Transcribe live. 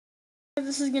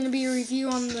This is going to be a review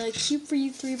on the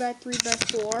C4Y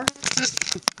 3x3x4.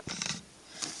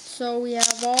 So we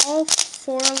have all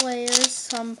 4 layers,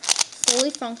 fully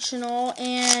functional,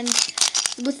 and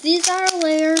with these outer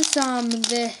layers,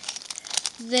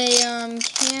 they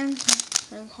can.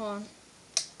 Hold on.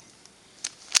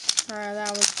 Alright,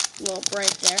 that was a little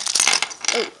bright there.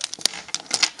 Oh.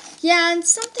 Yeah, and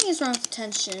something is wrong with the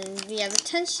tension. Yeah, the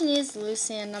tension is loose,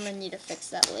 and I'm going to need to fix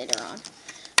that later on.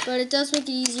 But it does make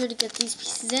it easier to get these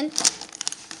pieces in.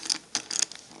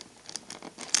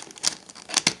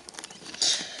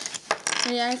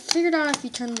 So yeah, I figured out if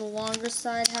you turn the longer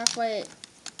side halfway, it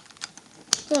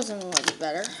goes in a little bit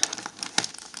better.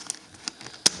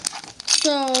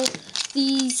 So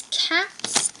these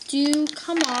caps do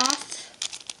come off,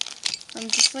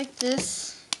 just like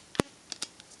this.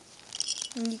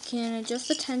 And you can adjust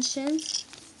the tensions.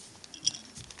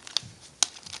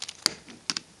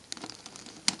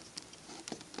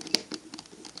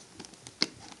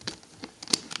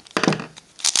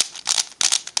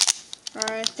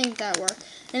 Alright, I think that worked.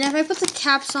 And if I put the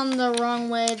caps on the wrong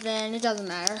way, then it doesn't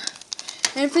matter.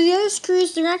 And for the other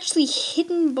screws, they're actually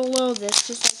hidden below this,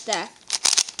 just like that.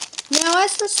 Now,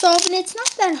 as for solving it, it's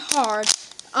not that hard.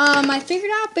 I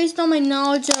figured out, based on my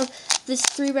knowledge of this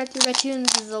 3x3x2, and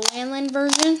this is the landline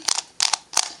version.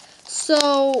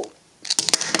 So,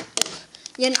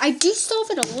 yeah, and I do solve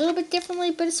it a little bit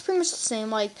differently, but it's pretty much the same.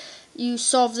 Like, you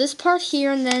solve this part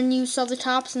here, and then you solve the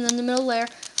tops, and then the middle layer.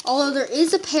 Although there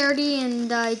is a parity,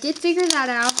 and I did figure that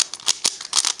out.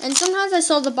 And sometimes I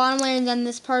solve the bottom layer, and then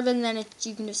this part, and then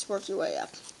you can just work your way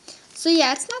up. So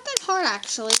yeah, it's not that hard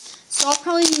actually. So I'll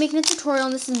probably be making a tutorial,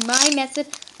 and this is my method.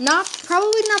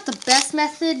 Probably not the best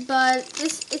method, but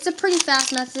it's a pretty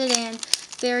fast method and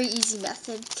very easy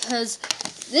method. Because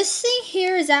this thing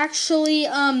here is actually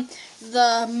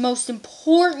the most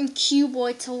important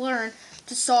cuboid to learn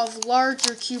to solve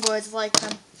larger cuboids like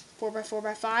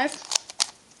 4x4x5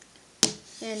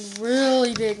 and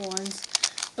really big ones.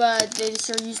 But they just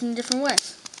are used in different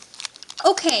ways.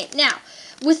 Okay, now,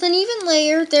 with an even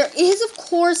layer, there is, of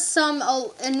course, an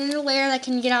inner layer that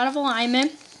can get out of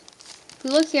alignment. If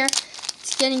you look here,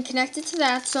 it's getting connected to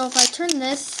that. So if I turn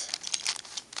this,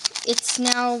 it's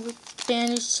now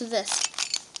bandaged to this.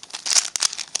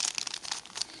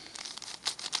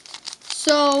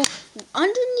 So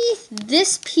underneath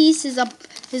this piece is a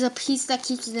piece that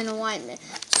keeps it in alignment.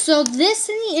 So this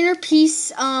and the inner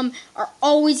piece are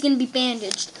always going to be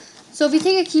bandaged. So if you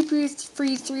take a C4Y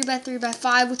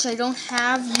 3x3x5, which I don't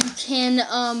have, you can,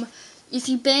 if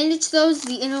you bandage those,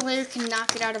 the inner layer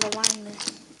cannot get out of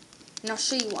alignment. And I'll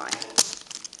show you why.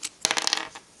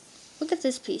 Look at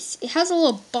this piece. It has a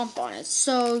little bump on it.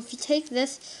 So if you take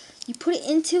this, you put it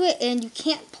into it, and you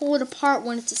can't pull it apart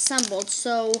when it's assembled.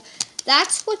 So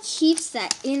that's what keeps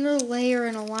that inner layer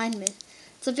in alignment.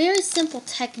 It's a very simple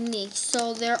technique.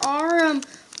 So there are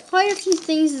quite a few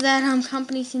things that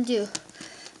companies can do.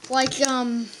 Like,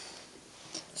 so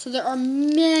there are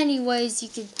many ways you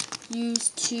could use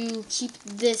to keep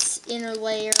this inner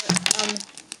layer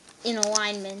in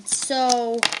alignment.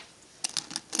 So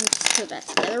let's just put that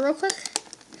together real quick.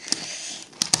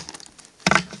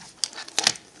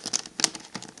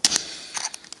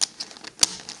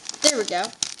 There we go.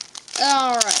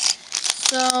 Alright,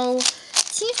 so it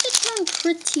seems to turn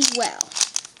pretty well.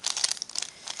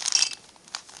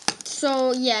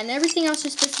 So yeah, and everything else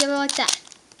is put together like that.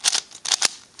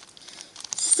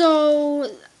 So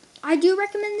I do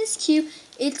recommend this cube.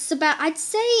 It's about, I'd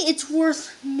say it's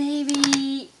worth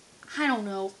maybe, I don't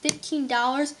know,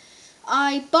 $15.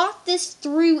 I bought this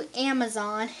through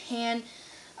Amazon, and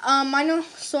I know,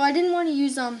 so I didn't want to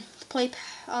use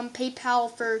PayPal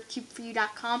for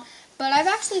C4Y.com, but I've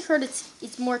actually heard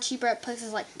it's more cheaper at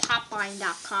places like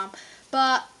popbuying.com.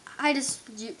 But I just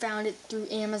found it through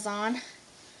Amazon,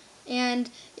 and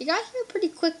it got here pretty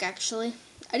quick actually.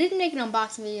 I didn't make an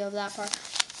unboxing video of that part.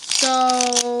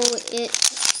 I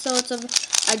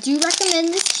do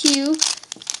recommend this cube.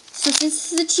 So since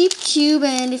this is a cheap cube,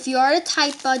 and if you are at a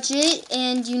tight budget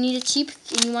and you need you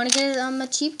want to get a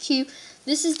cheap cube,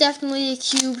 this is definitely a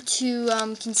cube to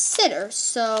consider.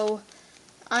 So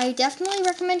I definitely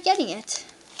recommend getting it.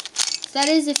 That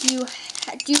is, if you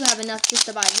do have enough just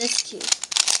to buy this cube.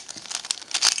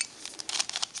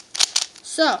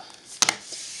 So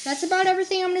that's about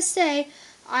everything I'm going to say.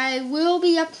 I will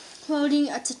be uploading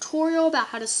a tutorial about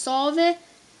how to solve it.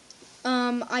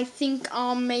 I think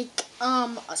I'll make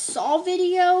a solve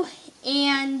video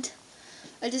and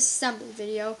a disassembly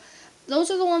video.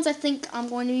 Those are the ones I think I'm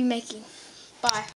going to be making. Bye.